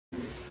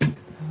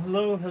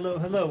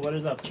Hello. What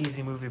is up?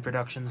 Cheesy Movie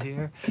Productions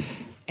here.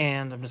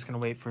 And I'm just going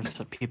to wait for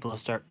some people to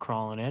start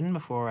crawling in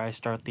before I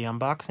start the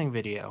unboxing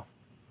video.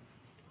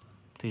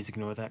 Please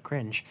ignore that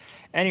cringe.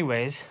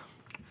 Anyways,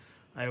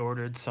 I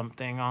ordered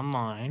something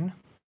online.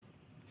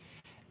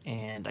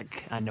 And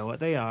I know what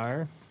they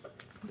are.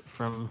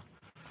 From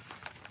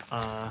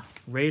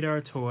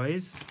Radar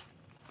Toys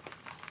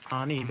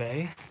on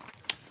eBay.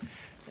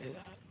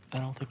 I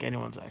don't think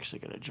anyone's actually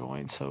going to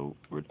join, so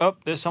oh,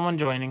 there's someone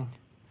joining.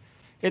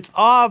 It's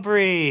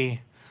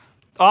Aubrey!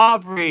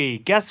 Aubrey,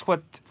 guess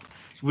what?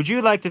 Would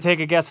you like to take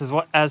a guess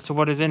as to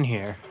what is in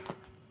here?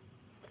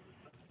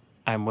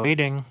 I'm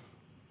waiting.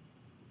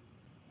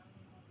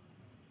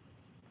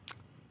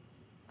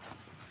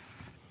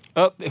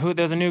 Oh,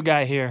 there's a new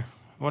guy here.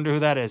 Wonder who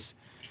that is.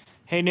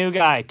 Hey, new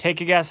guy,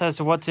 take a guess as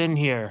to what's in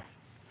here.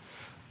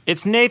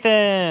 It's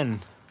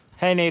Nathan!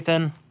 Hey,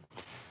 Nathan.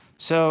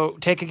 So,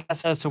 take a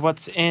guess as to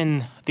what's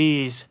in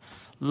these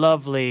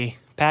lovely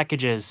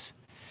packages.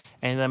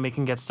 And then we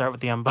can get started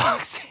with the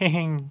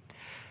unboxing.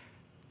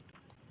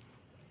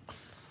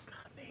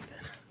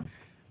 God,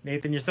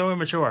 Nathan, you're so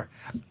immature.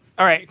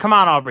 All right, come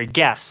on, Aubrey,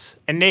 guess.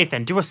 And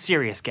Nathan, do a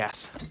serious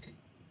guess.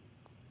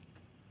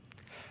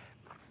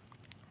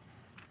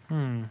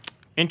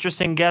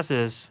 Interesting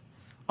guesses.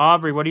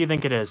 Aubrey, what do you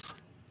think it is?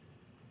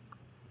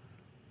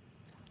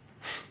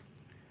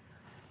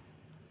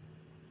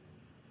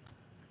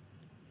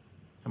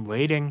 I'm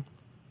waiting.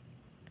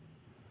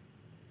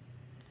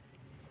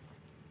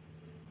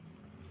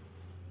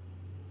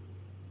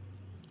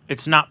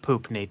 It's not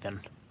poop,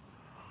 Nathan.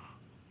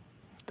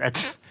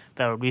 That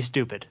would be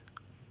stupid.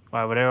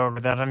 Why would I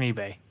order that on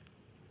eBay?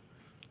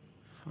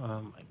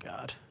 Oh my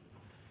god.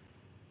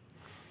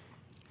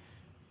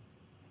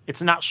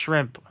 It's not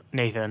shrimp,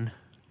 Nathan.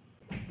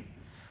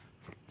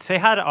 Say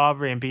hi to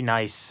Aubrey and be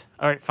nice.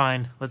 Alright,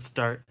 fine. Let's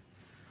start.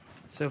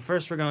 So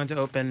first we're going to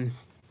open...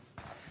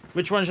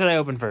 Which one should I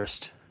open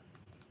first?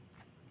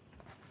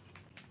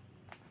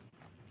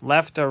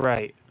 Left or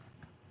right?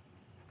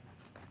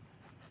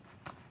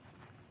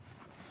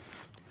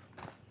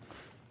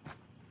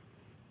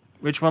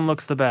 Which one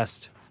looks the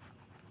best?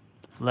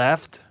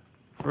 Left,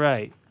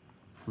 right,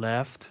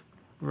 left,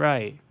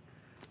 right,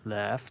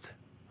 left,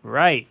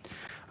 right.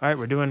 All right,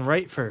 we're doing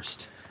right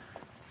first.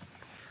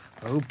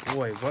 Oh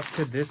boy, what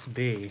could this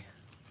be?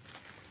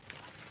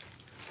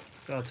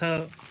 So I'll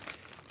tell...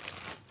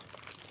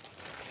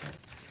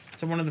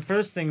 So one of the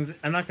first things,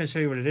 I'm not going to show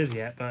you what it is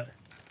yet, but...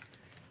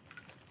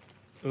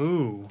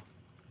 Ooh.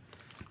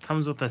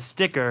 Comes with a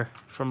sticker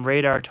from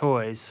Radar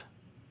Toys.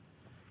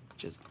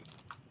 Which is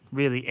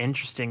really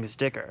interesting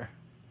sticker.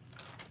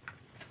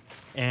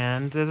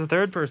 And there's a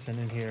third person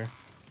in here.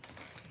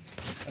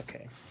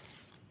 Okay.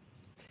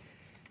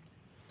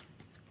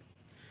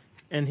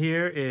 And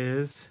here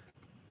is...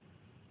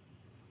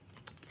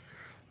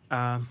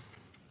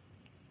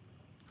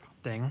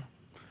 thing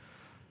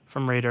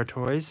from Radar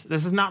Toys.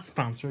 This is not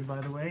sponsored,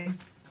 by the way.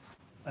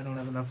 I don't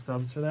have enough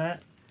subs for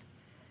that.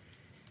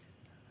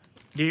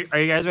 Are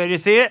you guys ready to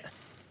see it?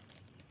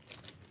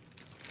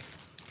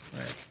 All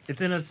right.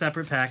 It's in a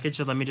separate package,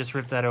 so let me just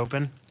rip that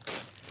open.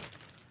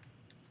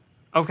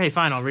 Okay,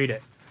 fine, I'll read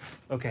it.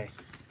 Okay.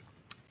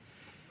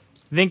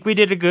 Think we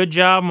did a good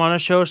job? Want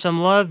to show some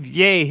love?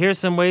 Yay, here's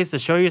some ways to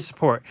show your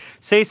support.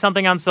 Say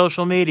something on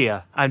social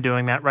media. I'm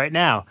doing that right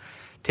now.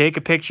 Take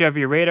a picture of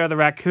your Radar the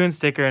Raccoon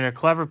sticker in a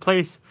clever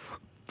place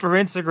for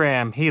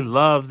Instagram. He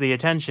loves the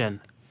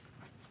attention.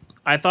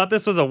 I thought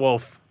this was a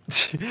wolf.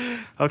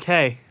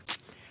 Okay.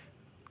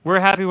 We're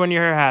happy when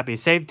you're happy.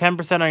 Save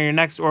 10% on your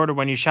next order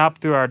when you shop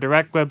through our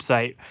direct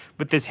website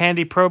with this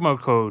handy promo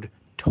code,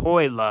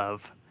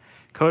 TOYLOVE.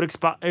 Code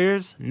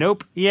expires?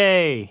 Nope.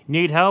 Yay.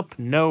 Need help?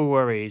 No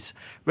worries.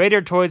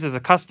 Radar Toys is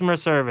a customer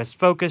service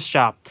focused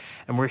shop,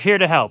 and we're here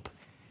to help.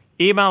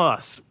 Email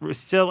us. We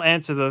still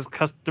answer those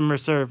customer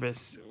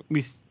service.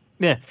 We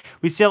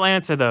still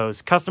answer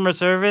those. Customer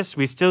service,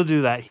 we still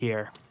do that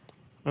here.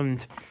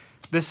 And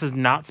this is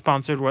not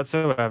sponsored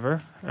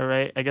whatsoever. All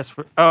right, I guess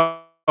we're...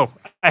 Oh,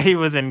 he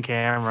was in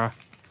camera.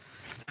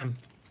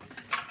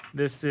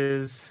 This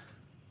is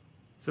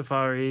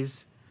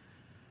Safari's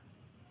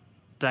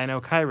Dino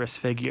Kairos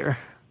figure.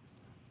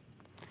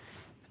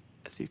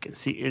 As you can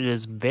see, it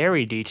is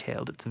very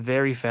detailed. It's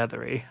very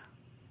feathery.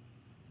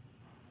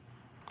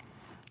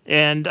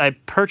 And I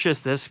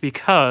purchased this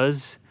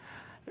because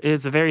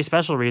it's a very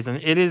special reason.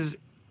 It is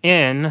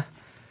in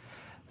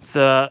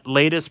the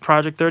latest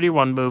Project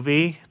 31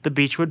 movie, The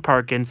Beechwood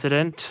Park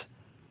Incident.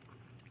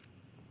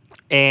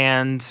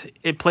 And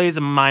it plays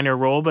a minor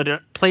role, but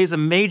it plays a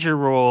major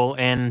role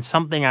in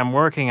something I'm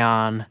working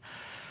on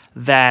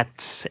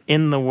that's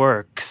in the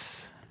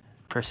works,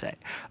 per se.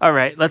 All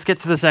right, let's get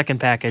to the second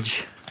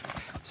package.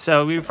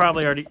 So we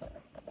probably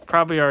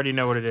already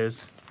know what it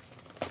is.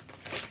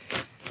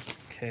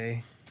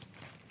 Okay.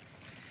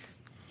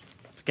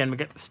 So again, we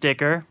get the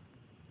sticker.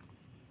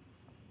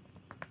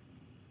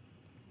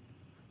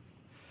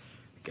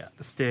 Got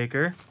the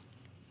sticker.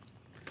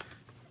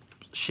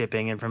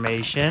 Shipping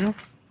information.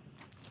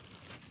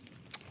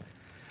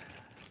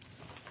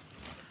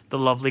 the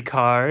lovely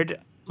card.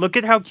 Look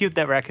at how cute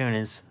that raccoon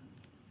is.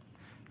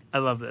 I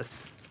love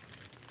this.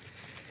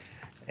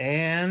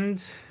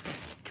 And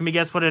can we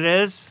guess what it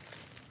is?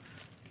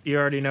 You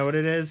already know what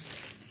it is.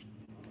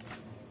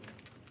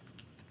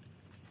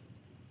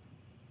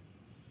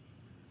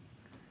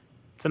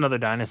 It's another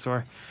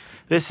dinosaur.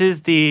 This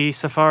is the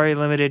Safari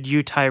Limited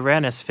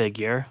Tyrannus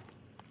figure.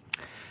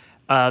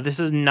 This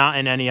is not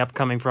in any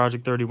upcoming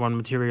Project 31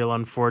 material,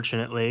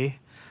 unfortunately,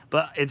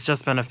 but it's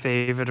just been a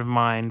favorite of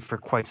mine for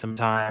quite some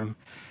time,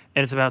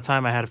 and it's about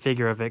time I had a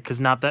figure of it,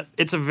 because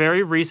it's a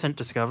very recent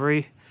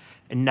discovery,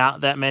 and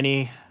not that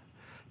many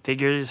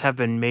figures have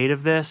been made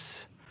of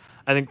this.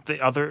 I think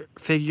the other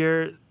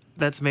figure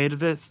that's made of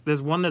this,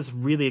 there's one that's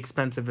really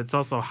expensive, it's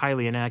also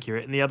highly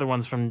inaccurate, and the other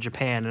one's from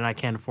Japan, and I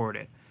can't afford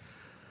it.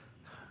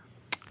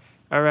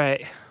 All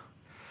right.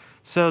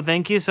 So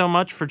thank you so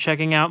much for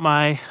checking out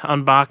my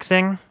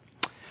unboxing.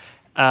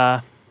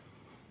 I'll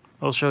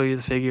show you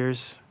the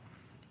figures,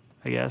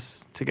 I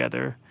guess,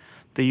 together.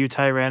 The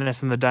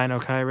Tyrannus and the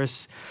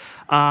Dino-Kyrus.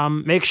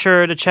 Make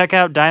sure to check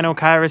out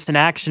Dino-Kyrus in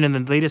action in the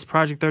latest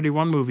Project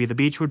 31 movie, The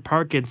Beechwood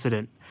Park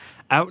Incident.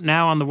 Out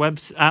now on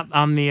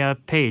the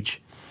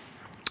page.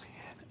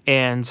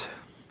 And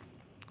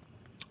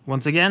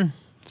once again,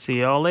 see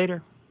you all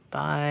later.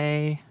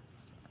 Bye.